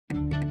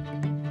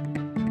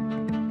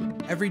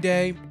Every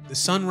day, the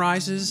sun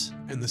rises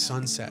and the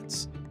sun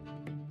sets.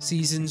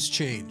 Seasons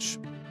change.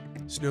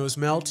 Snows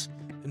melt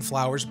and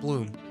flowers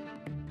bloom.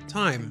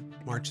 Time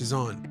marches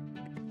on.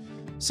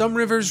 Some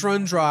rivers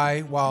run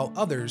dry while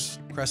others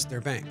crest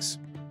their banks.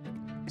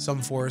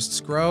 Some forests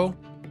grow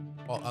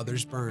while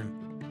others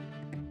burn.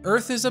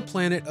 Earth is a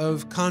planet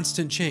of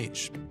constant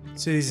change.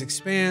 Cities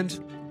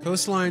expand,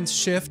 coastlines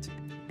shift,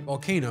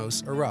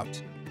 volcanoes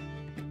erupt.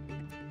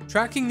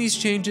 Tracking these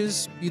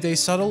changes, be they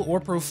subtle or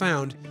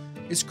profound,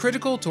 is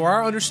critical to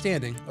our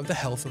understanding of the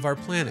health of our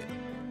planet.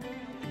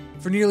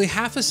 For nearly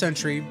half a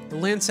century, the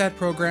Landsat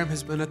program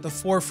has been at the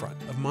forefront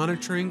of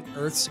monitoring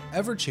Earth's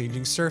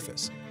ever-changing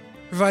surface,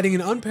 providing an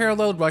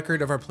unparalleled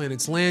record of our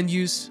planet's land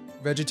use,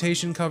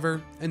 vegetation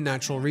cover, and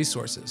natural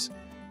resources.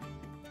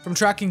 From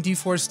tracking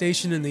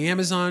deforestation in the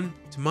Amazon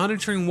to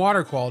monitoring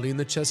water quality in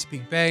the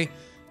Chesapeake Bay,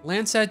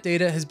 Landsat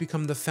data has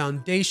become the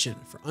foundation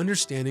for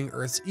understanding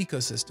Earth's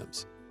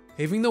ecosystems,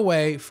 paving the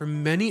way for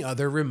many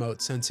other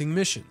remote sensing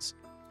missions.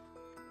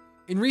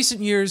 In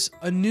recent years,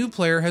 a new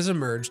player has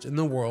emerged in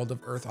the world of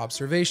Earth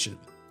observation: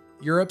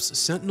 Europe's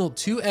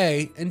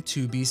Sentinel-2A and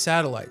 2B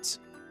satellites.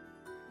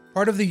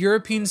 Part of the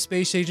European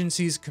Space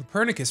Agency's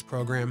Copernicus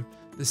program,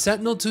 the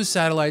Sentinel-2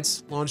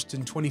 satellites, launched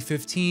in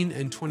 2015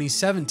 and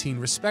 2017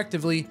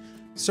 respectively,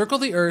 circle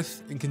the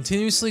Earth and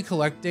continuously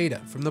collect data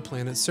from the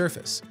planet's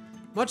surface,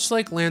 much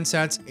like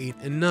Landsats 8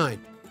 and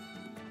 9.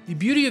 The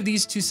beauty of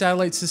these two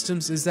satellite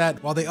systems is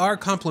that while they are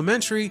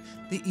complementary,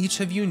 they each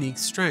have unique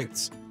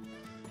strengths.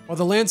 While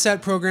the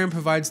Landsat program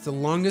provides the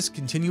longest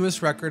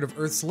continuous record of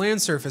Earth's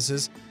land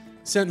surfaces,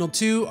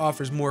 Sentinel-2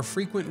 offers more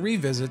frequent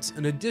revisits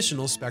and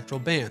additional spectral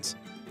bands,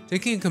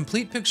 taking a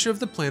complete picture of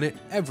the planet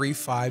every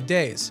 5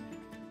 days.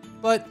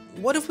 But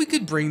what if we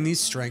could bring these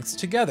strengths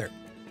together?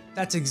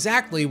 That's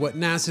exactly what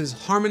NASA's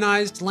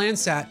Harmonized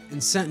Landsat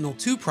and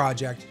Sentinel-2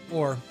 project,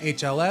 or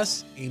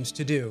HLS, aims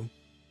to do.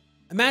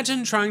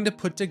 Imagine trying to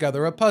put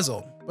together a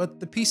puzzle,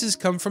 but the pieces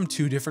come from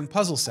two different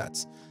puzzle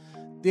sets.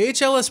 The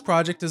HLS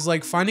project is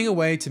like finding a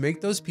way to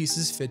make those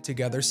pieces fit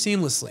together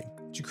seamlessly,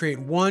 to create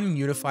one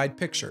unified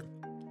picture.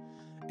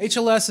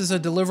 HLS is a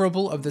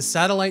deliverable of the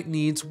Satellite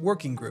Needs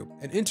Working Group,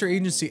 an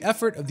interagency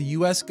effort of the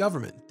US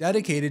government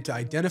dedicated to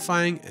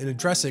identifying and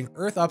addressing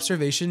Earth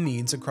observation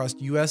needs across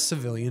US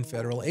civilian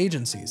federal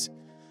agencies.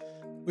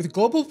 With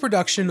global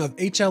production of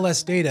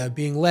HLS data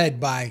being led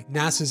by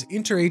NASA's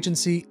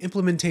Interagency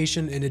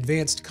Implementation and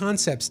Advanced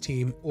Concepts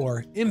Team,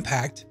 or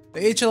IMPACT,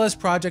 the HLS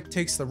project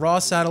takes the raw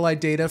satellite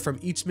data from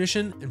each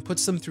mission and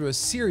puts them through a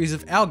series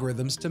of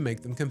algorithms to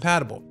make them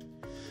compatible.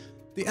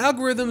 The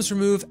algorithms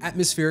remove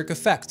atmospheric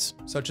effects,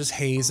 such as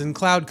haze and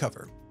cloud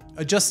cover,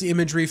 adjust the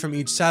imagery from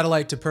each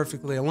satellite to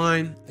perfectly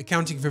align,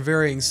 accounting for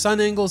varying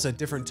sun angles at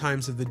different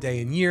times of the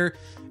day and year,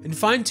 and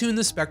fine-tune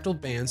the spectral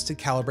bands to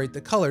calibrate the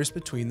colors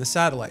between the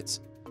satellites.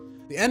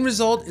 The end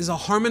result is a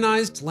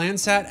harmonized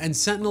Landsat and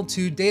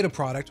Sentinel-2 data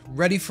product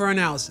ready for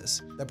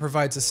analysis that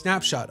provides a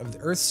snapshot of the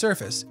Earth's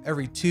surface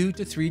every 2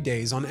 to 3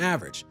 days on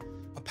average.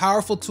 A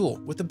powerful tool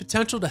with the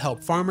potential to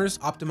help farmers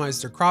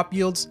optimize their crop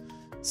yields,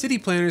 city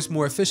planners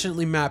more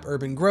efficiently map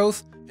urban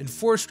growth, and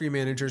forestry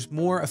managers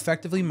more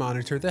effectively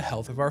monitor the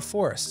health of our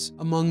forests,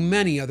 among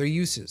many other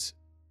uses.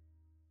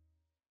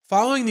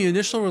 Following the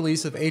initial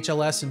release of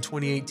HLS in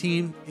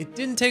 2018, it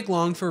didn't take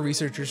long for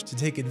researchers to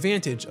take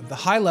advantage of the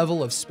high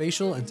level of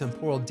spatial and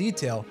temporal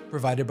detail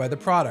provided by the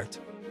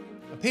product.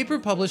 A paper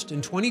published in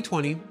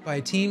 2020 by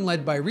a team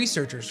led by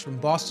researchers from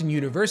Boston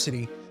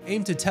University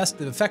aimed to test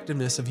the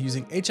effectiveness of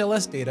using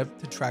HLS data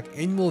to track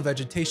annual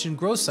vegetation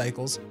growth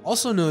cycles,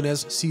 also known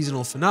as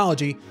seasonal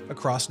phenology,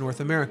 across North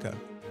America.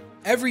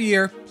 Every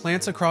year,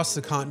 plants across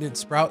the continent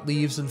sprout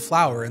leaves and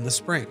flower in the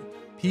spring,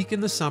 peak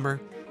in the summer,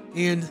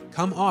 and,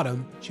 come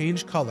autumn,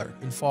 change color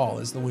in fall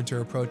as the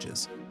winter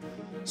approaches.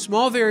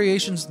 Small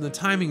variations in the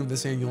timing of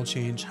this annual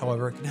change,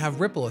 however, can have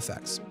ripple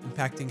effects,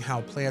 impacting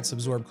how plants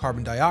absorb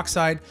carbon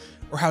dioxide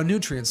or how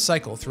nutrients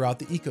cycle throughout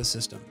the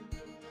ecosystem.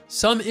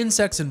 Some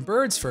insects and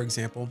birds, for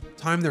example,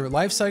 time their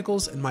life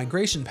cycles and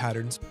migration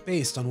patterns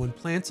based on when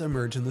plants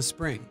emerge in the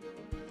spring.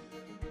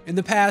 In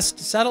the past,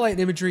 satellite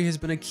imagery has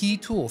been a key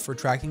tool for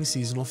tracking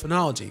seasonal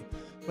phenology,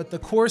 but the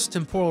coarse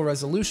temporal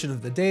resolution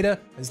of the data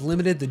has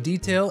limited the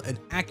detail and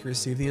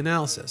accuracy of the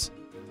analysis.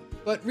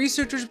 But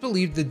researchers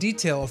believed the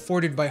detail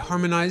afforded by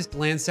Harmonized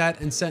Landsat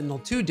and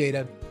Sentinel-2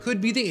 data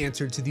could be the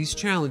answer to these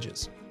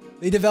challenges.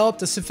 They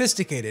developed a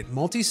sophisticated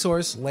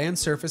multi-source land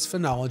surface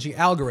phenology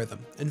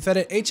algorithm and fed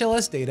it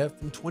HLS data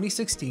from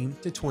 2016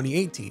 to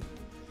 2018.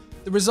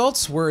 The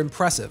results were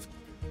impressive.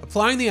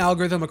 Applying the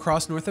algorithm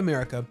across North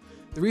America,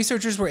 the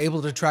researchers were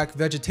able to track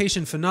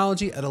vegetation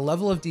phenology at a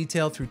level of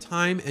detail through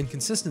time and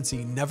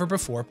consistency never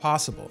before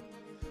possible.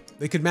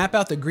 They could map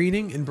out the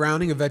greening and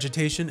browning of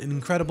vegetation in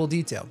incredible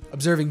detail,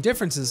 observing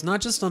differences not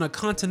just on a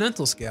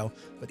continental scale,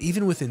 but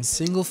even within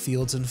single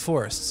fields and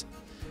forests.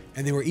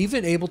 And they were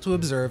even able to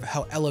observe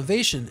how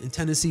elevation in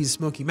Tennessee's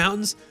Smoky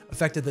Mountains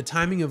affected the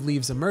timing of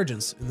leaves'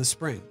 emergence in the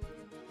spring.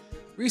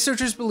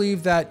 Researchers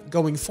believe that,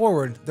 going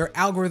forward, their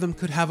algorithm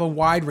could have a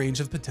wide range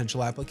of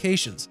potential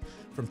applications,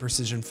 from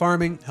precision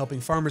farming, helping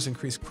farmers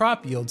increase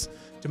crop yields,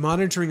 to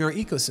monitoring our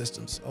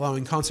ecosystems,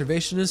 allowing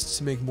conservationists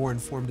to make more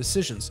informed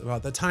decisions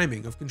about the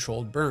timing of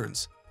controlled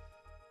burns.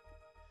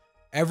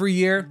 Every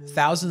year,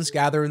 thousands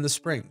gather in the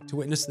spring to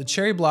witness the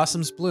cherry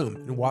blossoms bloom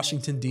in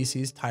Washington,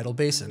 D.C.'s tidal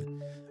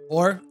basin,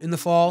 or in the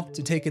fall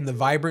to take in the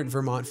vibrant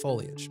Vermont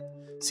foliage.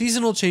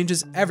 Seasonal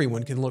changes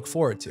everyone can look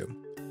forward to.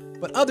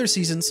 But other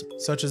seasons,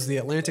 such as the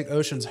Atlantic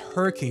Ocean's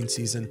hurricane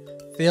season,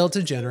 fail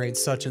to generate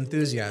such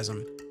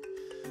enthusiasm.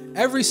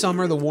 Every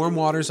summer, the warm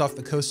waters off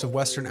the coast of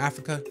Western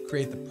Africa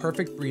create the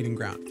perfect breeding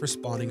ground for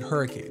spawning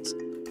hurricanes.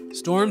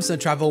 Storms that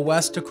travel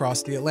west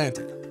across the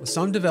Atlantic, with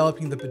some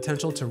developing the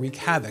potential to wreak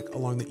havoc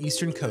along the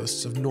eastern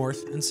coasts of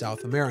North and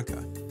South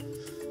America.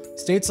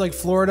 States like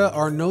Florida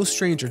are no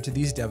stranger to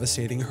these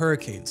devastating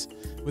hurricanes,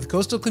 with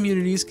coastal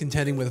communities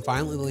contending with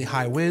violently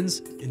high winds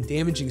and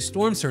damaging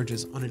storm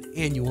surges on an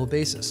annual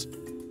basis.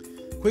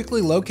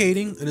 Quickly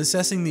locating and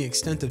assessing the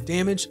extent of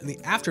damage and the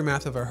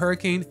aftermath of a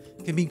hurricane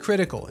can be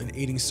critical in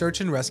aiding search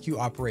and rescue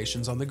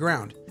operations on the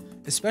ground,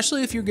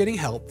 especially if you're getting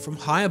help from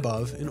high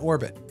above in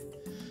orbit.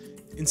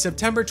 In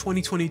September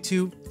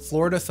 2022,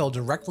 Florida fell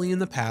directly in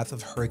the path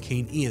of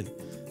Hurricane Ian,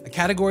 a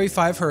Category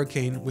 5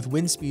 hurricane with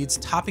wind speeds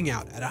topping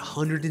out at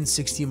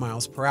 160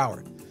 miles per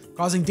hour,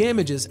 causing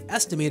damages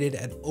estimated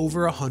at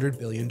over $100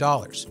 billion.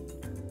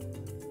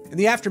 In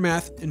the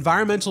aftermath,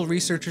 environmental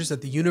researchers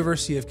at the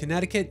University of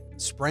Connecticut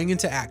sprang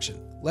into action,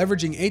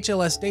 leveraging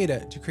HLS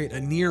data to create a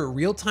near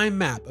real-time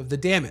map of the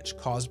damage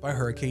caused by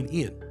Hurricane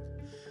Ian.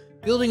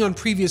 Building on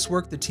previous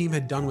work the team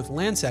had done with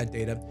Landsat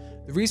data,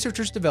 the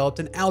researchers developed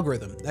an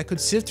algorithm that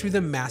could sift through the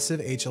massive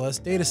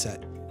HLS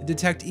dataset and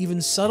detect even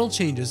subtle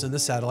changes in the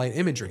satellite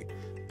imagery,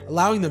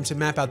 allowing them to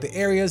map out the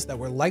areas that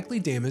were likely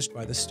damaged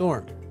by the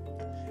storm.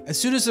 As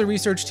soon as the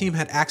research team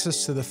had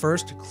access to the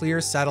first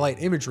clear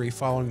satellite imagery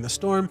following the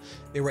storm,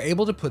 they were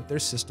able to put their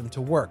system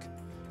to work.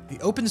 The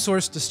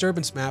open-source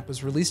disturbance map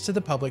was released to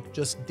the public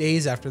just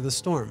days after the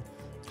storm,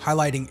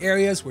 highlighting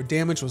areas where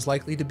damage was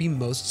likely to be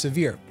most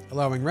severe,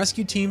 allowing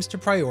rescue teams to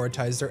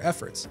prioritize their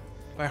efforts.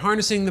 By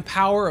harnessing the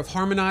power of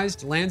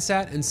Harmonized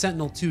Landsat and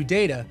Sentinel-2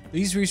 data,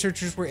 these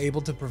researchers were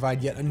able to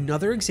provide yet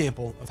another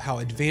example of how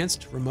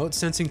advanced remote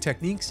sensing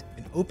techniques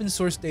and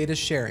open-source data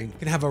sharing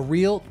can have a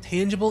real,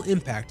 tangible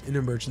impact in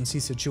emergency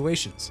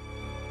situations.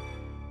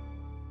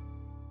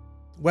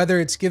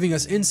 Whether it's giving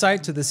us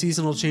insight to the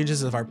seasonal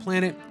changes of our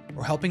planet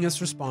or helping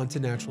us respond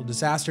to natural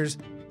disasters,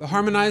 the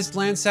Harmonized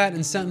Landsat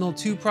and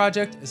Sentinel-2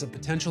 project is a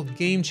potential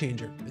game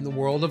changer in the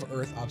world of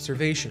Earth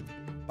observation.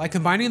 By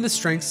combining the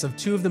strengths of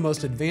two of the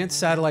most advanced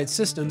satellite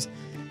systems,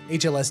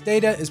 HLS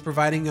data is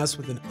providing us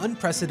with an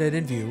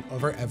unprecedented view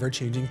of our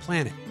ever-changing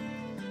planet.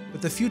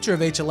 But the future of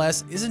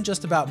HLS isn't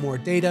just about more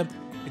data,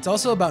 it's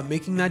also about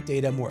making that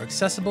data more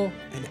accessible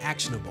and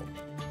actionable.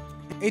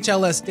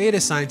 HLS data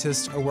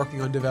scientists are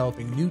working on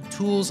developing new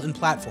tools and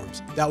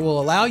platforms that will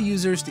allow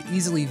users to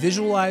easily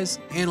visualize,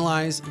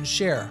 analyze, and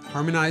share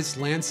Harmonized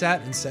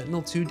Landsat and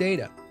Sentinel-2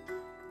 data.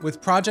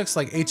 With projects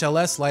like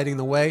HLS lighting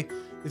the way,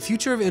 the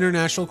future of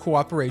international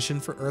cooperation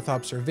for Earth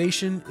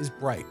observation is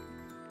bright.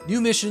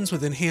 New missions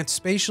with enhanced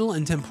spatial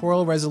and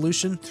temporal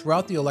resolution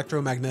throughout the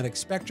electromagnetic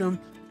spectrum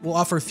will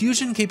offer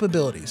fusion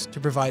capabilities to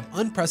provide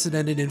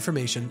unprecedented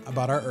information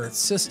about our Earth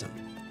system.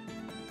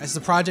 As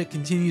the project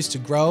continues to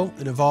grow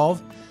and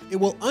evolve, it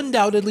will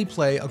undoubtedly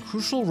play a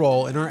crucial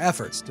role in our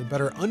efforts to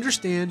better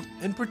understand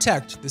and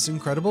protect this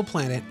incredible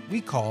planet we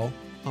call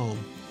home.